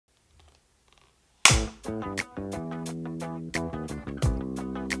Do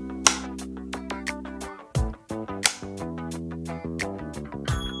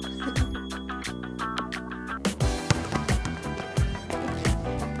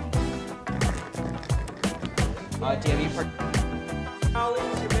you have any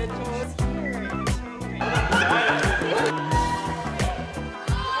colleagues or mentors?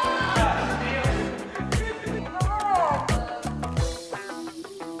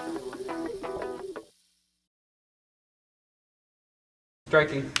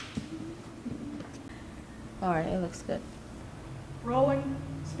 Striking. All right, it looks good. Rolling,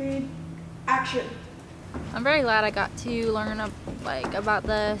 speed, action. I'm very glad I got to learn about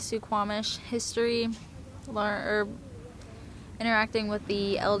the Suquamish history. Interacting with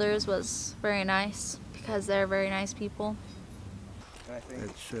the elders was very nice because they're very nice people.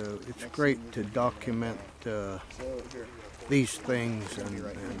 It's great to document these things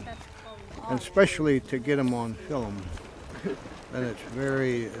and especially to get them on film. And it's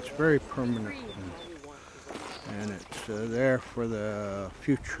very permanent and it's there for the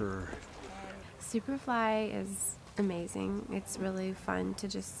future. Superfly is amazing. It's really fun to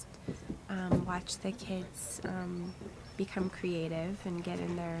just watch the kids become creative and get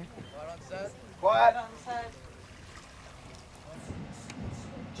in there. Quiet.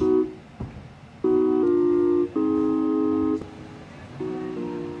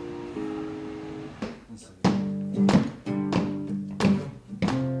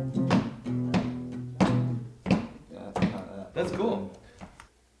 That's cool.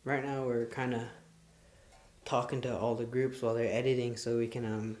 Right now we're kind of talking to all the groups while they're editing so we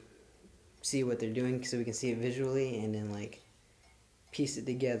can see what they're doing so we can see it visually and then like piece it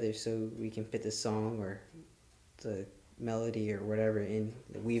together so we can fit the song or the melody or whatever in,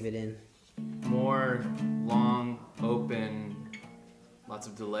 weave it in. More long, open, lots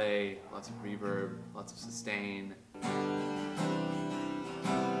of delay, lots of reverb, lots of sustain.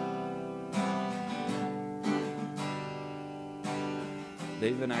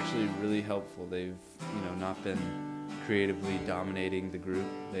 They've been actually really helpful. They've, not been creatively dominating the group.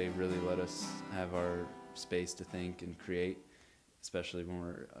 They really let us have our space to think and create, especially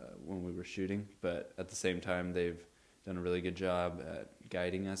when we were shooting. But at the same time, they've done a really good job at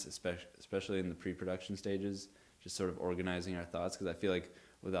guiding us, especially in the pre-production stages, just sort of organizing our thoughts. Because I feel like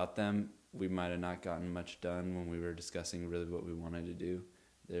without them, we might have not gotten much done when we were discussing really what we wanted to do.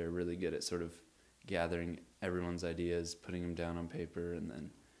 They're really good at sort of gathering everyone's ideas, putting them down on paper, and then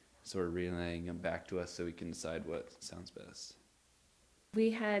sort of relaying them back to us so we can decide what sounds best. We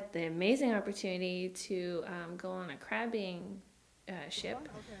had the amazing opportunity to go on a crabbing ship,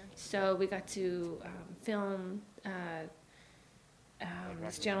 so we got to film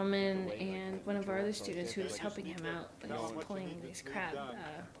this gentleman and one of our other students who was helping him out by pulling these crab, I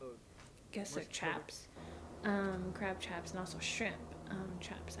guess they're traps, crab traps and also shrimp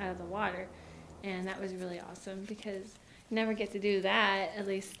traps out of the water. And that was really awesome because you never get to do that, at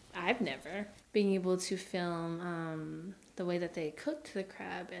least I've never. Being able to film the way that they cooked the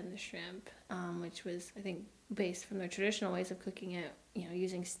crab and the shrimp, which was, I think, based from their traditional ways of cooking it,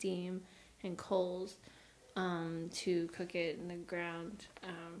 using steam and coals to cook it in the ground.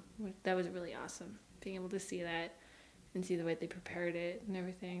 That was really awesome. Being able to see that and see the way they prepared it and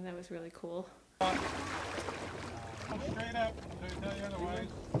everything, that was really cool. Straight up, so tell you otherwise.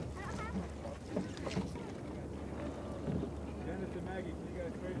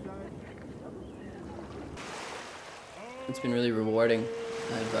 It's been really rewarding.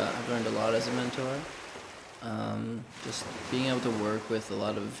 I've learned a lot as a mentor. Just being able to work with a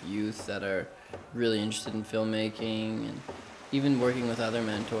lot of youth that are really interested in filmmaking and even working with other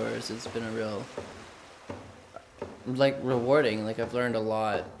mentors, it's been a real, rewarding. I've learned a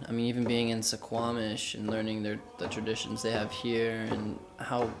lot. I mean, even being in Suquamish and learning the traditions they have here and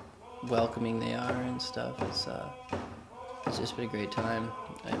how welcoming they are and stuff, it's just been a great time.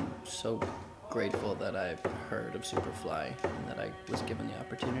 I'm so grateful that I've heard of Superfly and that I was given the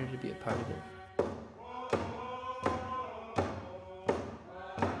opportunity to be a part of it.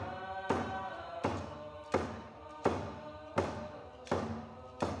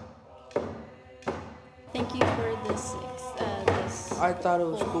 Thank you for this. I thought it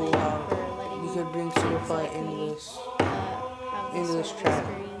was cool how we could bring Superfly into this track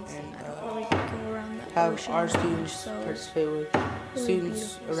and have our students participate with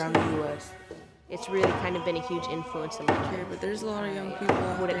students around the U.S. It's really kind of been a huge influence in my life. But there's a lot of young people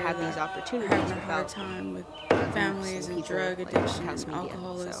out wouldn't there have these opportunities having a without hard time with families and drug addiction and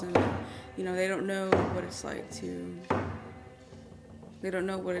alcoholism. They don't know what it's like to. They don't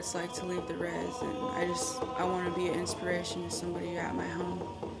know what it's like to leave the res, and I want to be an inspiration to somebody at my home.